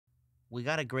we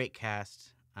got a great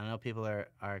cast. I know people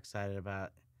are excited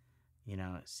about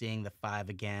seeing the five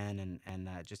again and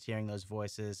just hearing those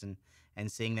voices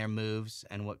and seeing their moves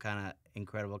and what kind of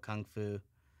incredible kung fu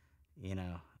you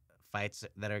know fights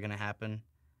that are gonna happen.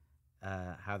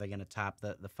 How they're gonna top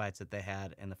the fights that they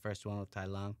had in the first one with Tai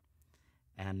Lung,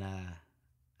 and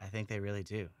I think they really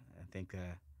do. I think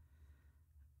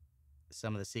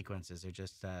some of the sequences are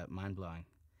just mind blowing,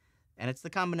 and it's the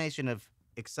combination of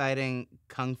exciting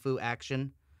kung fu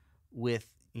action with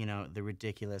the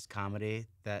ridiculous comedy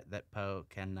that Poe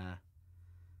can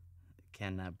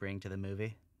bring to the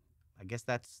movie. I guess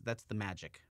that's the magic.